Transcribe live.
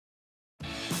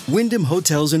Wyndham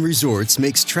Hotels and Resorts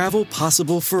makes travel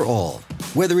possible for all.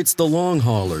 Whether it's the long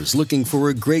haulers looking for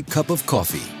a great cup of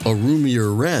coffee, a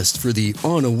roomier rest for the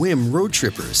on-a-whim road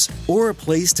trippers, or a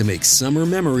place to make summer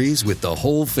memories with the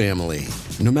whole family.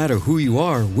 No matter who you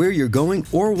are, where you're going,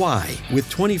 or why, with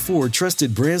 24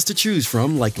 trusted brands to choose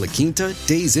from like La Quinta,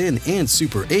 Days Inn, and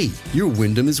Super 8, your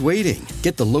Wyndham is waiting.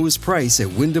 Get the lowest price at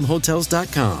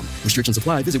WyndhamHotels.com. Restrictions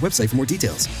apply. Visit website for more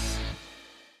details.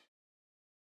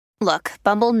 Look,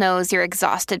 Bumble knows you're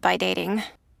exhausted by dating.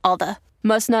 All the,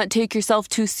 must not take yourself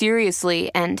too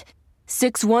seriously, and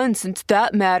 6'1" since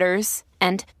that matters,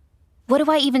 and what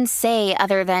do I even say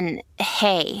other than,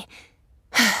 hey?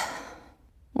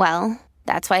 Well,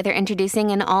 that's why they're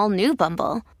introducing an all-new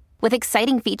Bumble, with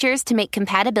exciting features to make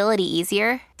compatibility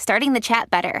easier, starting the chat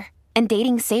better, and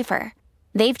dating safer.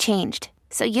 They've changed,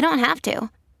 so you don't have to.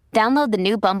 Download the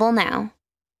new Bumble now.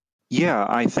 Yeah,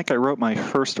 I think I wrote my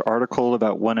first article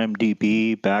about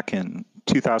 1MDB back in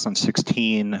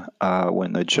 2016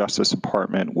 when the Justice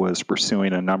Department was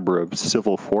pursuing a number of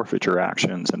civil forfeiture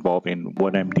actions involving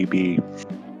 1MDB.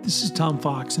 This is Tom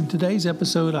Fox. In today's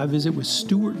episode, I visit with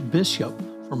Stuart Bishop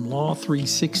from Law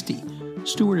 360.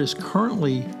 Stuart is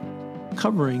currently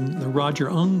covering the Roger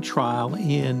Ung trial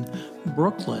in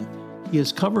Brooklyn. He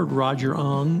has covered Roger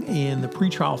Ung in the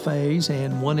pretrial phase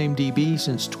and 1MDB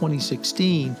since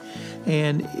 2016,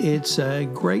 and it's a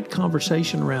great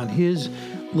conversation around his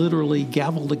literally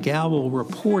gavel-to-gavel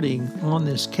reporting on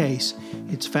this case.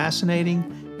 It's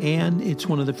fascinating, and it's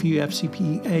one of the few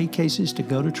FCPA cases to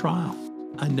go to trial.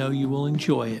 I know you will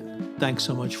enjoy it. Thanks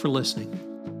so much for listening.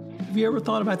 Have you ever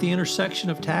thought about the intersection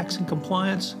of tax and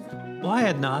compliance? Well, I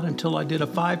had not until I did a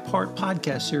 5-part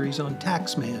podcast series on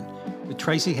Taxman with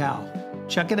Tracy Howell.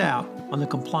 Check it out on the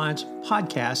Compliance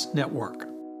Podcast Network.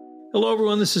 Hello,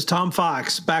 everyone. This is Tom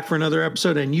Fox, back for another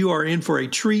episode, and you are in for a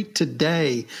treat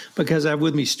today because I have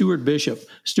with me Stuart Bishop.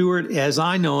 Stuart, as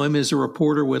I know him, is a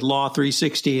reporter with Law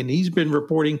 360, and he's been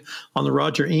reporting on the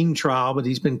Roger Ung trial, but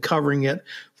he's been covering it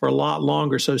for a lot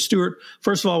longer. So, Stuart,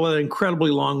 first of all, with an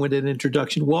incredibly long-winded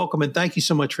introduction, welcome, and thank you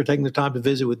so much for taking the time to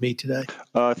visit with me today.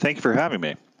 Thank you for having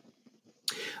me.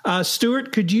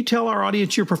 Stuart, could you tell our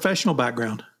audience your professional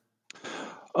background?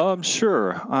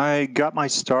 Sure. I got my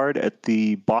start at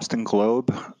the Boston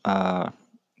Globe,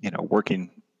 working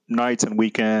nights and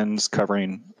weekends,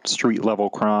 covering street-level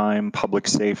crime, public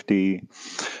safety,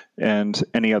 and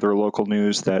any other local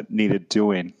news that needed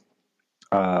doing.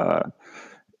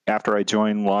 After I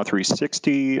joined Law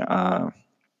 360,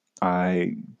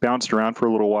 I bounced around for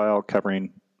a little while,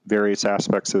 covering various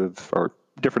aspects or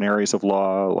different areas of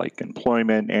law, like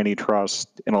employment,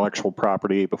 antitrust, intellectual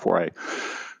property, before I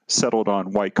settled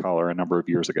on white collar a number of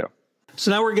years ago. So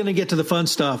now we're going to get to the fun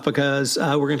stuff because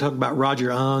we're going to talk about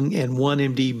Roger Ung and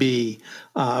 1MDB.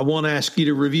 I won't ask you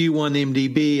to review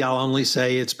 1MDB. I'll only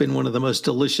say it's been one of the most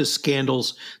delicious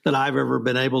scandals that I've ever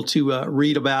been able to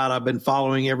read about. I've been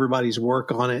following everybody's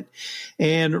work on it.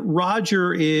 And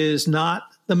Roger is not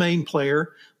the main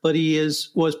player, but he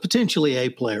was potentially a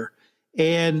player.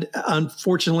 And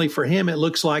unfortunately for him, it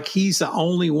looks like he's the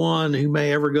only one who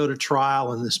may ever go to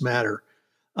trial in this matter.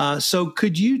 So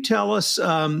could you tell us,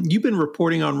 you've been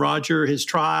reporting on Roger, his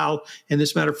trial, and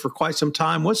this matter for quite some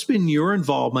time. What's been your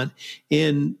involvement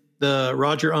in the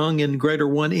Roger Ung and greater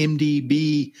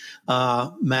 1MDB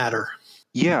matter?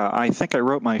 Yeah, I think I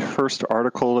wrote my first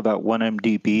article about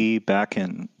 1MDB back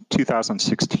in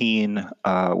 2016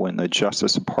 when the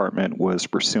Justice Department was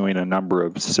pursuing a number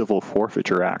of civil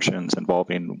forfeiture actions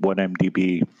involving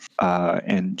 1MDB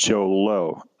and Joe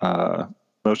Lowe.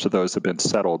 Most of those have been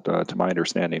settled, to my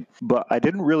understanding. But I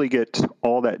didn't really get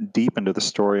all that deep into the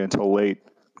story until late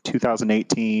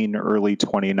 2018, early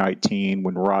 2019,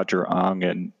 when Roger Ung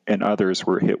and others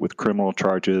were hit with criminal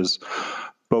charges,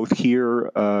 both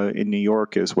here in New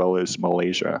York as well as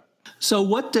Malaysia. So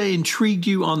what intrigued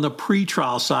you on the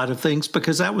pretrial side of things?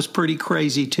 Because that was pretty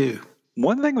crazy, too.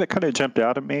 One thing that kind of jumped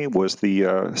out at me was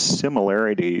the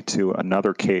similarity to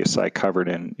another case I covered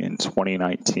in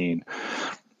 2019.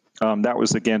 That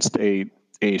was against a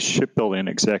shipbuilding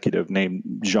executive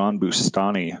named Jean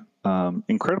Boustany.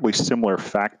 Incredibly similar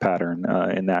fact pattern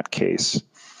in that case.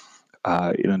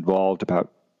 It involved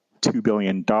about $2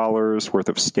 billion worth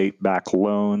of state-backed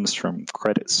loans from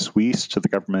Credit Suisse to the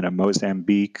government of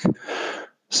Mozambique,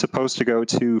 supposed to go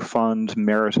to fund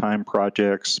maritime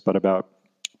projects, but about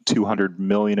 $200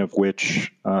 million of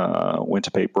which went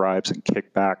to pay bribes and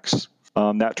kickbacks.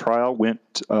 That trial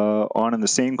went on in the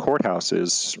same courthouse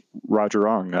as Roger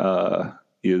Ung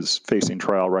is facing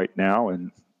trial right now,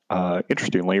 and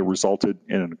interestingly, resulted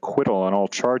in an acquittal on all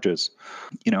charges.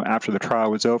 After the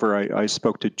trial was over, I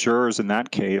spoke to jurors in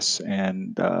that case,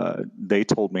 and they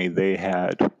told me they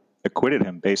had acquitted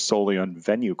him based solely on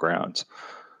venue grounds,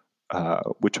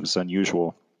 which was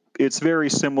unusual. It's very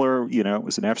similar, it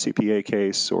was an FCPA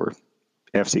case or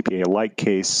FCPA-like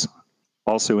case,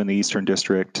 also in the Eastern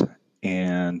District.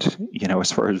 And,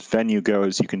 as far as venue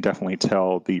goes, you can definitely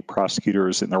tell the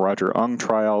prosecutors in the Roger Ung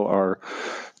trial are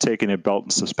taking a belt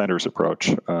and suspenders approach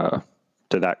to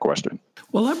that question.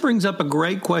 Well, that brings up a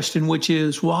great question, which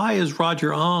is, why is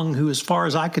Roger Ung, who, as far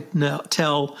as I could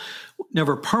tell,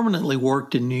 never permanently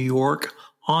worked in New York,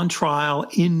 on trial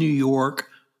in New York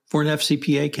for an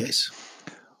FCPA case?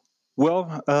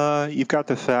 Well, you've got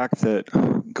the fact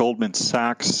that Goldman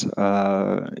Sachs, is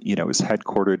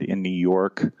headquartered in New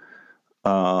York.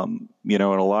 In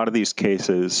a lot of these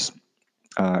cases,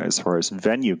 as far as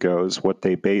venue goes, what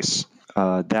they base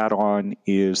that on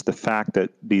is the fact that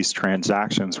these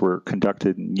transactions were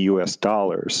conducted in U.S.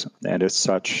 dollars, and as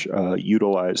such,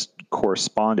 utilized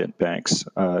correspondent banks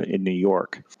in New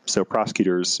York. So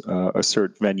prosecutors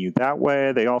assert venue that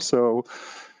way. They also,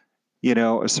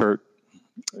 assert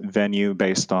venue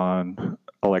based on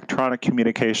electronic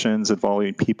communications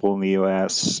involving people in the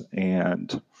U.S.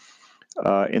 And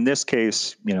in this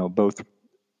case, both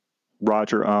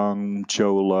Roger Ung,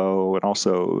 Joe Low, and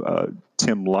also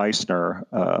Tim Leissner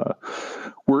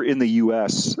were in the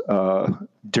U.S.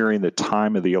 During the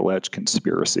time of the alleged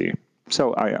conspiracy.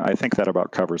 So I think that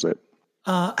about covers it.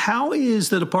 How is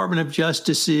the Department of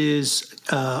Justice's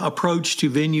approach to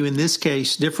venue in this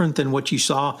case different than what you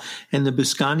saw in the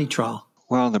Bustani trial?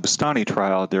 Well, in the Bustani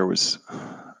trial,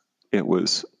 it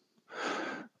was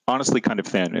honestly kind of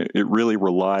thin. It really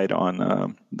relied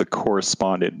on the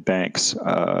correspondent banks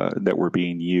that were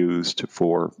being used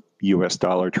for U.S.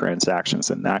 dollar transactions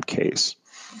in that case.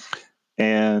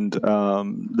 And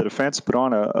the defense put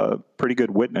on a pretty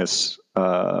good witness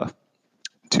to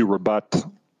rebut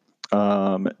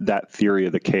that theory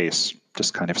of the case,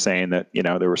 just kind of saying that,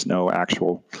 there was no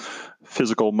actual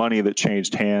physical money that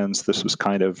changed hands. This was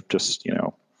kind of just,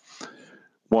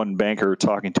 one banker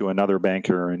talking to another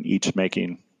banker and each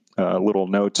making little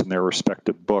notes in their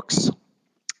respective books.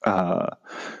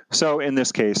 So in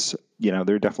this case,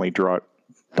 they're definitely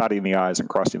dotting the I's and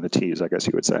crossing the T's, I guess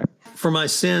you would say. For my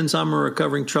sins, I'm a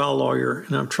recovering trial lawyer,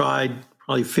 and I've tried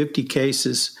probably 50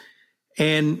 cases.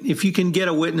 And if you can get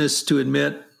a witness to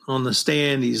admit on the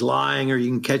stand he's lying, or you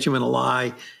can catch him in a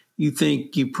lie, you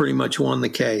think you pretty much won the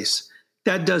case.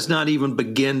 That does not even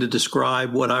begin to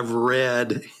describe what I've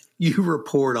read you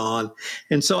report on.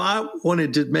 And so I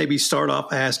wanted to maybe start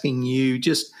off asking you,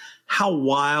 just how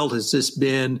wild has this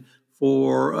been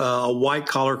for a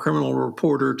white-collar criminal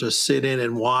reporter to sit in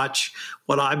and watch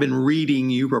what I've been reading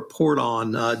you report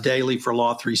on daily for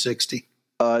Law 360?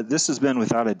 This has been,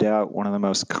 without a doubt, one of the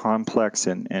most complex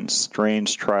and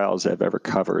strange trials I've ever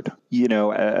covered.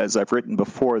 As I've written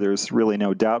before, there's really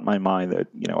no doubt in my mind that,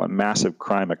 a massive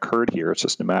crime occurred here. It's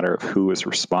just a matter of who is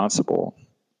responsible.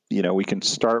 We can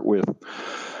start with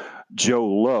Joe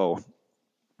Low.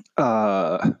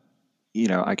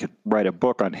 I could write a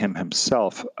book on him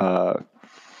himself.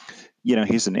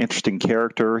 He's an interesting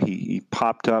character. He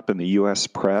popped up in the U.S.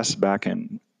 press back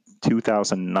in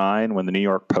 2009 when the New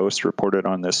York Post reported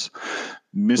on this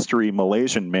mystery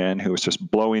Malaysian man who was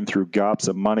just blowing through gobs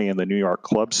of money in the New York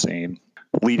club scene,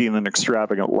 leading an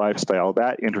extravagant lifestyle.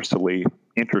 That interestingly,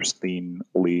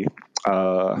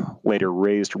 later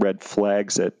raised red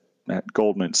flags at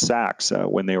Goldman Sachs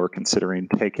when they were considering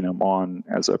taking him on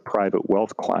as a private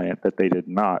wealth client that they did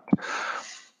not.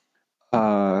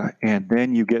 And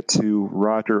then you get to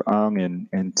Roger Ung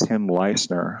and Tim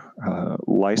Leissner.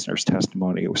 Leissner's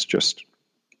testimony was just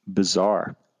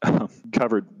bizarre.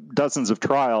 Covered dozens of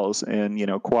trials, and,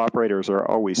 cooperators are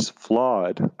always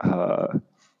flawed.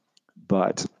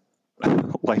 But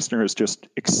Leissner is just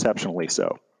exceptionally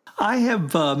so. I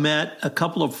have met a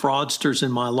couple of fraudsters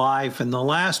in my life, and the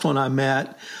last one I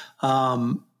met,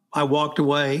 I walked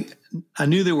away. I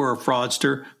knew they were a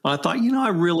fraudster, but I thought, I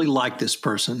really like this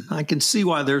person. I can see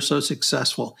why they're so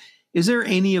successful. Is there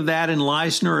any of that in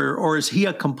Leissner, or is he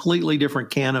a completely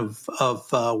different can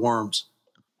of worms?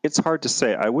 It's hard to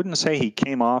say. I wouldn't say he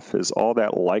came off as all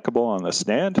that likable on the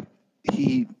stand.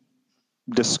 He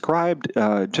described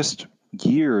just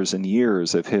years and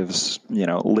years of his,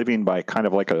 living by kind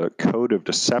of like a code of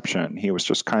deception. He was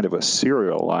just kind of a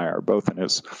serial liar, both in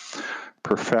his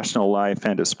professional life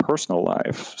and his personal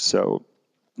life. So,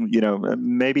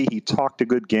 maybe he talked a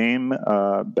good game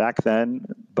back then,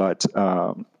 but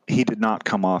he did not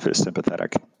come off as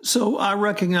sympathetic. So I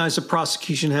recognize the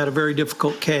prosecution had a very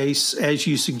difficult case, as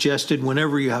you suggested,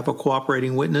 whenever you have a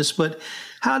cooperating witness. But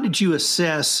how did you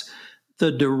assess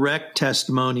the direct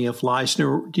testimony of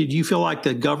Leisner? Did you feel like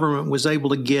the government was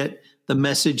able to get the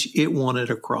message it wanted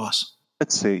across?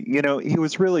 Let's see. He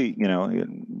was really,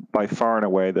 by far and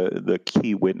away the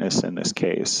key witness in this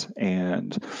case.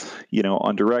 And,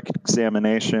 on direct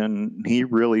examination, he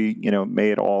really,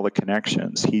 made all the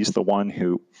connections. He's the one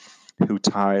who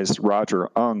ties Roger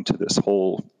Ung to this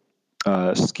whole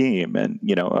scheme. And,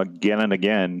 again and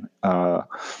again, he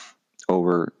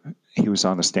was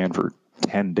on the stand for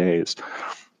 10 days.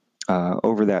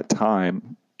 Over that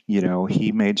time,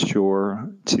 he made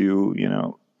sure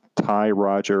to, tie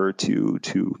Roger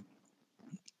to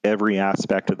every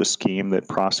aspect of the scheme that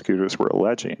prosecutors were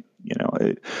alleging.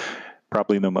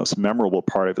 Probably the most memorable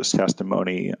part of his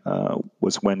testimony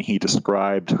was when he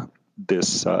described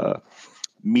this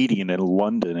meeting in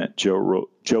London at Joe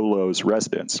Lowe's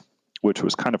residence, which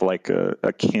was kind of like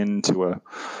akin to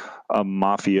a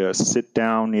mafia sit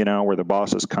down, where the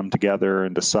bosses come together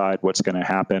and decide what's going to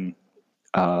happen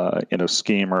in a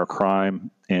scheme or a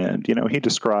crime. And, he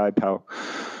described how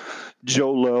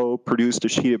Joe Lowe produced a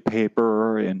sheet of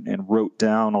paper and wrote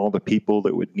down all the people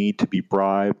that would need to be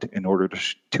bribed in order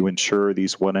to ensure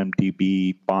these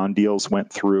 1MDB bond deals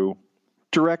went through.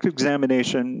 Direct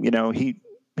examination, he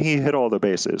hit all the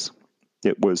bases.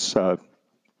 It was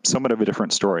somewhat of a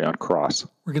different story on cross.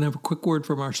 We're going to have a quick word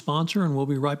from our sponsor, and we'll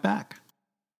be right back.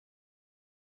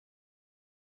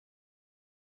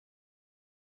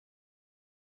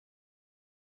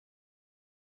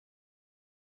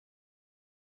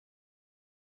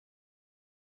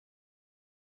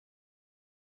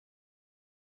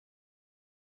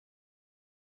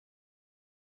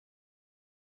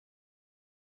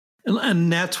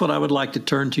 And that's what I would like to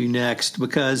turn to next,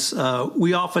 because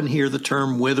we often hear the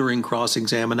term withering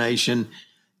cross-examination.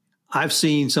 I've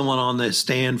seen someone on the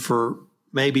stand for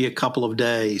maybe a couple of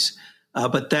days,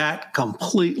 but that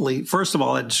completely, first of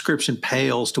all, that description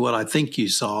pales to what I think you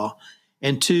saw.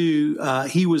 And two,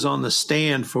 he was on the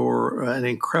stand for an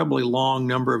incredibly long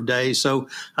number of days. So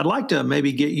I'd like to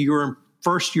maybe get your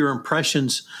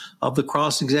impressions of the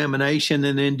cross-examination,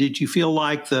 and then did you feel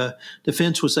like the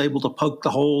defense was able to poke the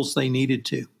holes they needed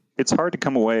to? It's hard to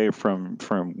come away from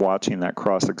watching that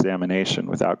cross-examination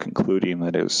without concluding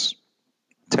that his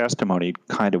testimony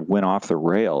kind of went off the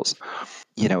rails.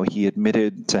 He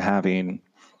admitted to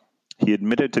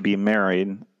be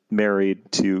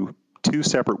married to two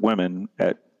separate women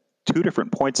at two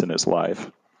different points in his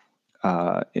life,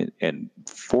 and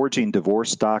forging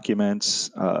divorce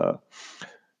documents,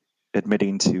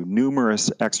 admitting to numerous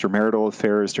extramarital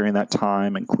affairs during that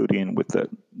time, including with the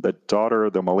daughter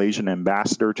of the Malaysian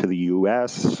ambassador to the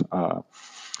U.S., a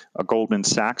Goldman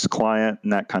Sachs client,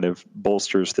 and that kind of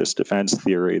bolsters this defense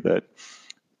theory that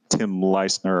Tim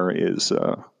Leisner is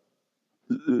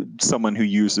someone who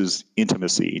uses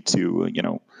intimacy to,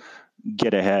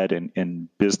 get ahead in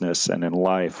business and in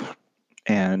life.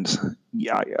 And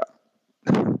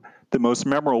the most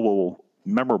memorable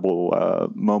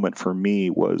moment for me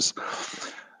was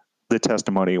the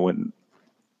testimony when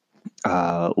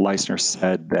Leisner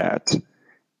said that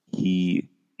he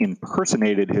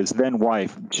impersonated his then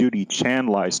wife, Judy Chan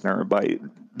Leisner, by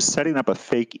setting up a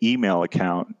fake email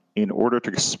account in order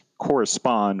to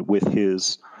correspond with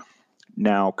his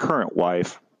now current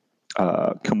wife,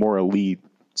 Kimora Lee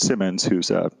Simmons,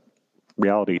 who's a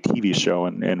reality TV show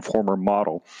and former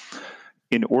model,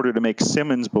 in order to make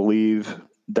Simmons believe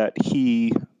that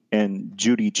he and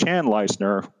Judy Chan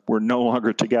Leisner were no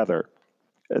longer together.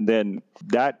 And then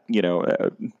that,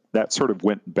 that sort of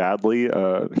went badly.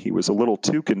 He was a little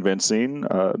too convincing.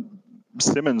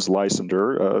 Simmons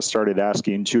Leisner started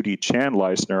asking Judy Chan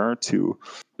Leisner to,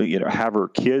 have her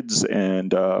kids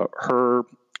and her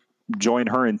join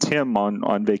her and Tim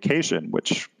on vacation,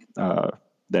 which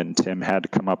then Tim had to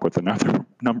come up with another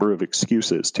number of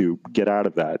excuses to get out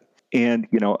of that. And,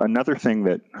 another thing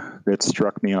that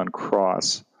struck me on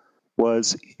cross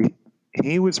was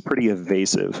he was pretty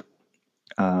evasive.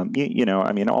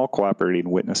 All cooperating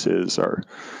witnesses are,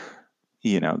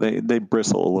 they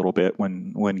bristle a little bit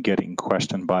when getting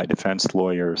questioned by defense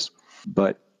lawyers.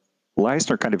 But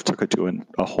Leisner kind of took it to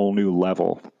a whole new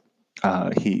level.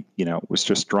 He, was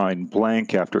just drawing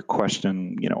blank after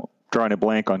question, drawing a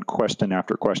blank on question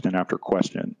after question after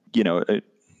question.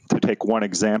 To take one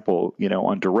example,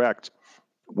 on direct,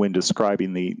 when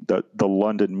describing the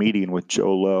London meeting with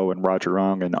Joe Lowe and Roger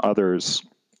Ung and others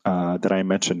that I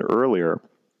mentioned earlier,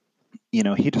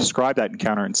 he described that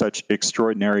encounter in such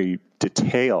extraordinary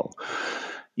detail.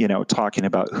 talking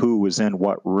about who was in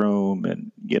what room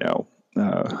and,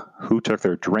 who took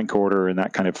their drink order and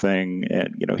that kind of thing.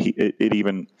 And, it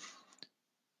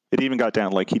even got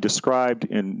down, like he described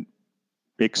in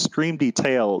extreme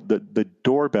detail, the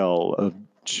doorbell of,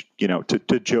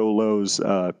 to Joe Lowe's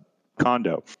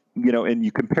condo, and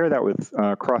you compare that with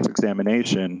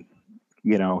cross-examination.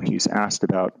 He's asked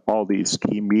about all these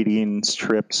key meetings,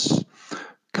 trips,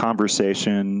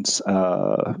 conversations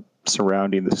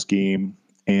surrounding the scheme,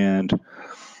 and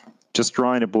just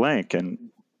drawing a blank. And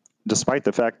despite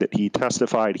the fact that he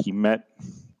testified he met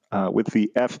with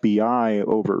the FBI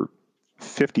over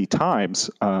 50 times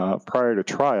prior to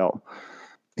trial,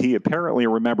 he apparently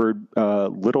remembered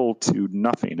little to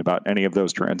nothing about any of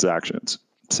those transactions.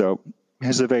 So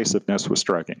his evasiveness was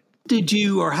striking.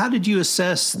 How did you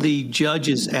assess the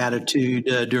judge's attitude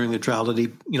during the trial? Did he,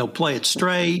 play it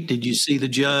straight? Did you see the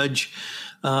judge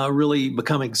really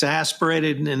become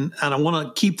exasperated? And I want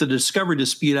to keep the discovery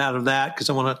dispute out of that because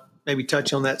I want to maybe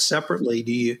touch on that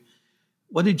separately.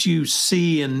 What did you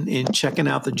see in checking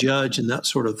out the judge and that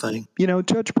sort of thing?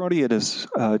 Judge Brody, it is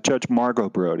Judge Margot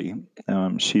Brody.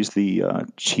 She's the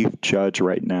chief judge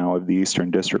right now of the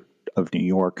Eastern District of New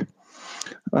York.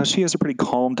 She has a pretty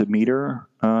calm demeanor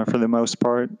for the most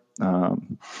part.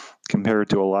 Compared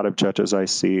to a lot of judges I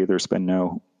see, there's been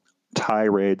no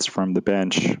tirades from the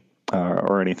bench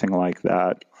or anything like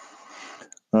that.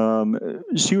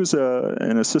 She was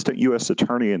an assistant U.S.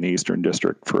 attorney in the Eastern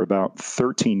District for about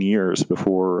 13 years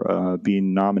before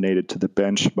being nominated to the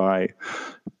bench by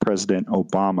President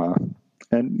Obama.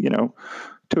 And,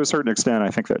 to a certain extent, I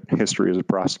think that history as a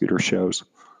prosecutor shows.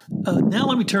 Now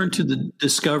let me turn to the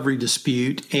discovery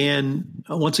dispute. And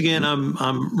once again,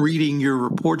 I'm reading your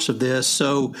reports of this.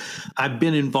 So I've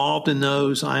been involved in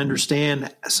those. I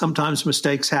understand sometimes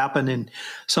mistakes happen and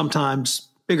sometimes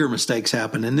bigger mistakes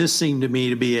happen. And this seemed to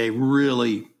me to be a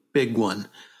really big one.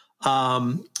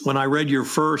 When I read your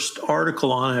first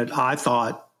article on it, I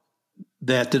thought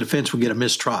that the defense would get a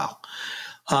mistrial.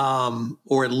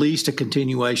 Or at least a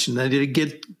continuation. They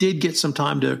did get some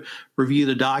time to review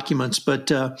the documents, but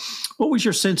what was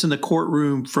your sense in the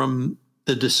courtroom from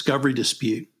the discovery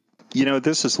dispute?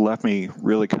 This has left me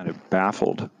really kind of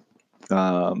baffled.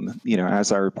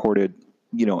 As I reported,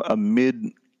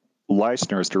 amid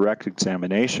Leisner's direct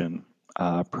examination,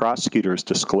 prosecutors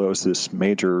disclosed this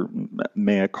major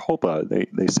mea culpa.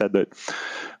 They said that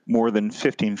more than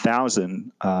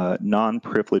 15,000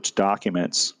 non-privileged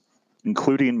documents,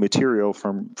 including material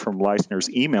from Leisner's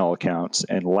email accounts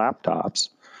and laptops,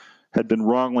 had been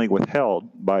wrongly withheld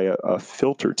by a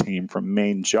filter team from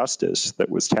Maine Justice that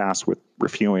was tasked with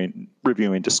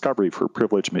reviewing discovery for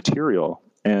privileged material.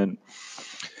 And,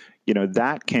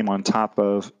 that came on top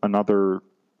of another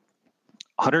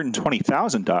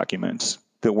 120,000 documents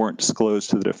that weren't disclosed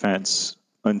to the defense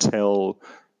until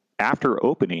after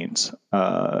openings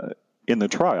in the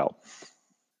trial.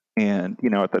 And,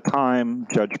 at the time,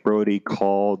 Judge Brody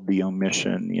called the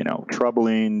omission,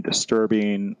 troubling,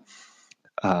 disturbing,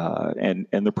 and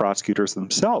the prosecutors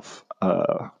themselves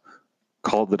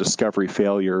called the discovery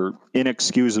failure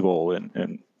inexcusable.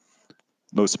 And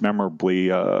most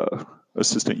memorably,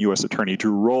 Assistant U.S. Attorney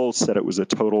Drew Rolls said it was a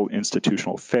total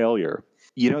institutional failure.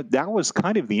 That was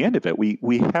kind of the end of it.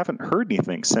 We haven't heard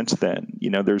anything since then.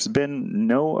 There's been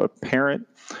no apparent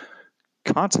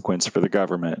consequence for the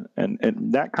government. And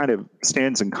that kind of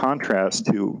stands in contrast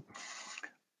to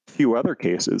a few other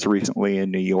cases recently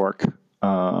in New York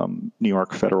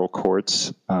federal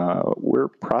courts, where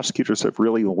prosecutors have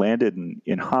really landed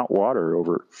in hot water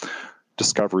over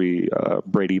discovery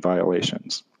Brady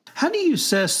violations. How do you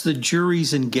assess the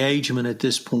jury's engagement at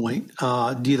this point?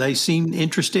 Do they seem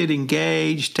interested,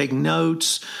 engaged, taking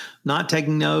notes, not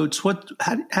taking notes?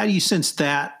 How do you sense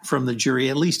that from the jury,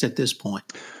 at least at this point?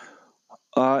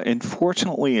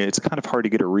 Unfortunately, it's kind of hard to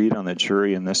get a read on the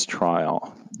jury in this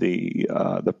trial.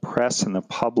 The press and the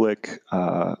public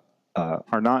are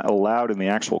not allowed in the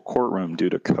actual courtroom due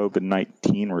to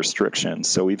COVID-19 restrictions.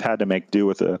 So we've had to make do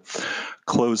with a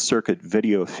closed circuit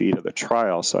video feed of the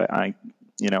trial. So I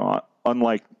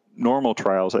unlike normal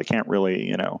trials, I can't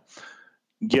really,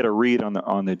 get a read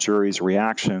on the jury's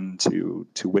reaction to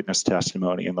witness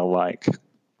testimony and the like.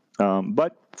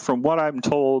 But from what I'm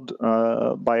told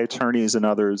by attorneys and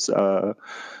others,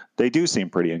 they do seem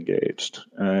pretty engaged.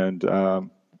 And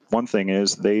one thing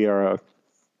is they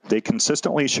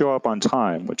consistently show up on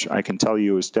time, which I can tell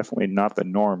you is definitely not the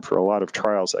norm for a lot of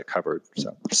trials I covered.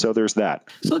 So there's that.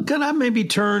 So can I maybe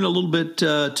turn a little bit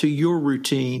to your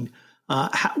routine?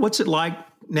 What's it like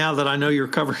now that I know you're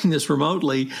covering this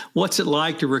remotely, what's it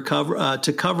like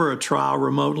to cover a trial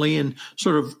remotely, and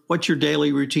sort of what's your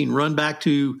daily routine? Run back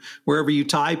to wherever you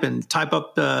type and type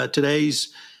up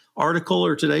today's article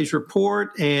or today's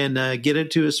report and get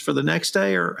it to us for the next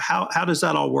day, or how does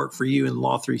that all work for you in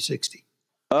Law 360?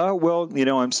 Well,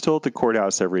 I'm still at the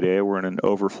courthouse every day. We're in an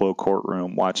overflow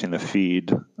courtroom watching the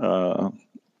feed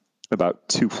about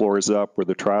 2 floors up where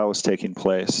the trial is taking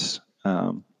place.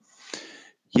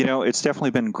 It's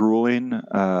definitely been grueling.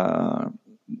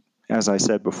 As I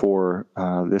said before,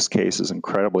 this case is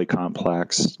incredibly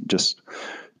complex. Just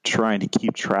trying to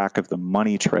keep track of the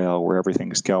money trail where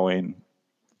everything's going,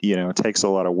 it takes a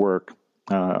lot of work.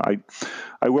 I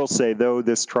will say, though,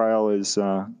 this trial is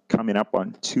coming up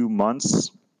on 2 months.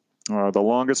 The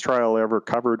longest trial I ever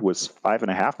covered was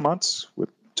 5.5 months with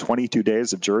 22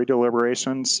 days of jury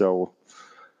deliberation. So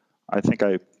I think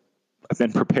I've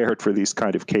been prepared for these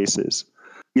kind of cases.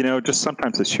 Just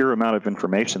sometimes the sheer amount of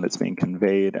information that's being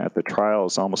conveyed at the trial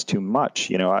is almost too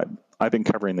much. I've been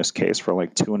covering this case for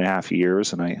like 2.5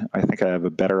 years, and I think I have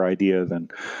a better idea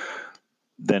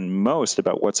than most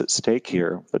about what's at stake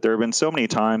here. But there have been so many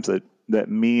times that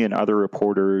me and other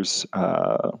reporters,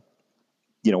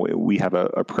 we have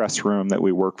a press room that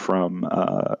we work from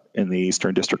in the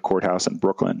Eastern District Courthouse in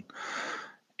Brooklyn,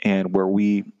 and where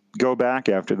we go back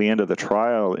after the end of the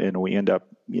trial and we end up,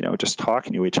 just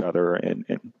talking to each other and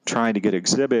trying to get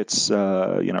exhibits,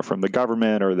 from the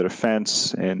government or the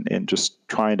defense, and just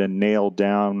trying to nail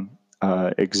down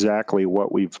exactly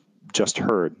what we've just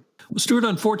heard. Well, Stuart,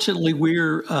 unfortunately,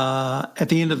 we're at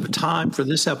the end of the time for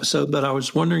this episode, but I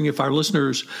was wondering if our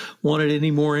listeners wanted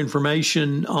any more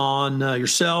information on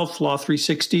yourself, Law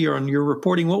 360, or on your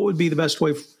reporting. What would be the best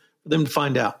way for them to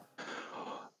find out?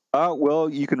 Well,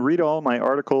 you can read all my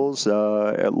articles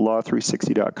at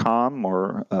law360.com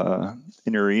or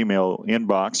in your email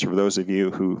inbox for those of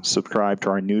you who subscribe to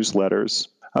our newsletters.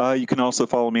 You can also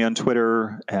follow me on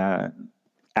Twitter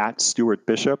at Stuart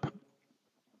Bishop.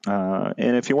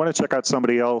 And if you want to check out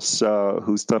somebody else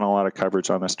who's done a lot of coverage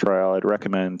on this trial, I'd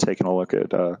recommend taking a look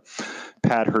at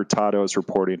Pat Hurtado's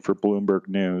reporting for Bloomberg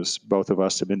News. Both of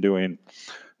us have been doing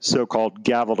so-called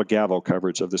gavel-to-gavel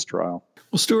coverage of this trial.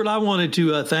 Well, Stuart, I wanted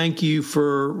to thank you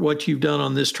for what you've done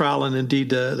on this trial, and indeed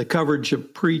the coverage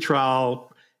of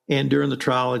pre-trial and during the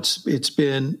trial. It's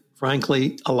been,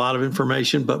 frankly, a lot of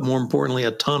information, but more importantly, a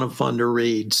ton of fun to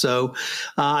read. So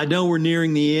I know we're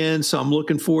nearing the end, so I'm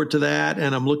looking forward to that,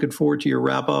 and I'm looking forward to your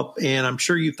wrap-up. And I'm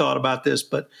sure you thought about this,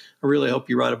 but I really hope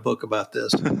you write a book about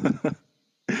this.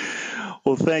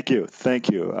 Well, thank you.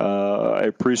 I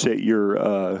appreciate your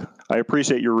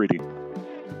reading.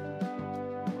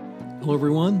 Hello,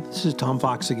 everyone. This is Tom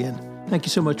Fox again. Thank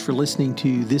you so much for listening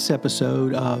to this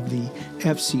episode of the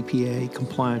FCPA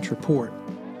Compliance Report.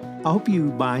 I hope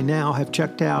you by now have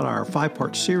checked out our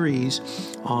 5-part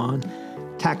series on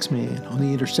Taxman, on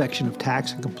the intersection of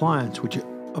tax and compliance, which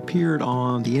appeared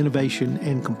on the Innovation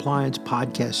and Compliance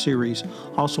podcast series,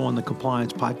 also on the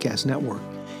Compliance Podcast Network.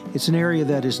 It's an area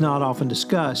that is not often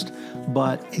discussed,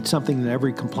 but it's something that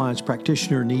every compliance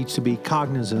practitioner needs to be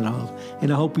cognizant of.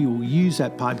 And I hope you will use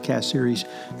that podcast series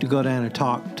to go down and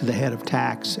talk to the head of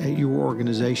tax at your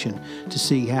organization to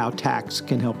see how tax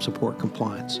can help support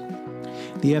compliance.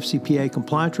 The FCPA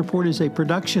Compliance Report is a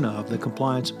production of the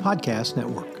Compliance Podcast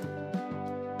Network.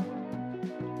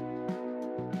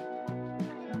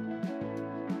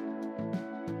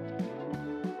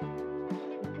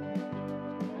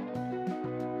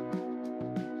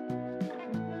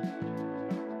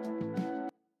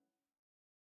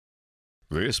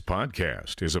 This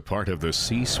podcast is a part of the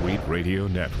C-Suite Radio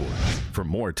Network. For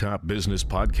more top business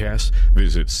podcasts,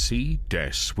 visit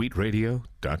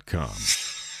c-suiteradio.com.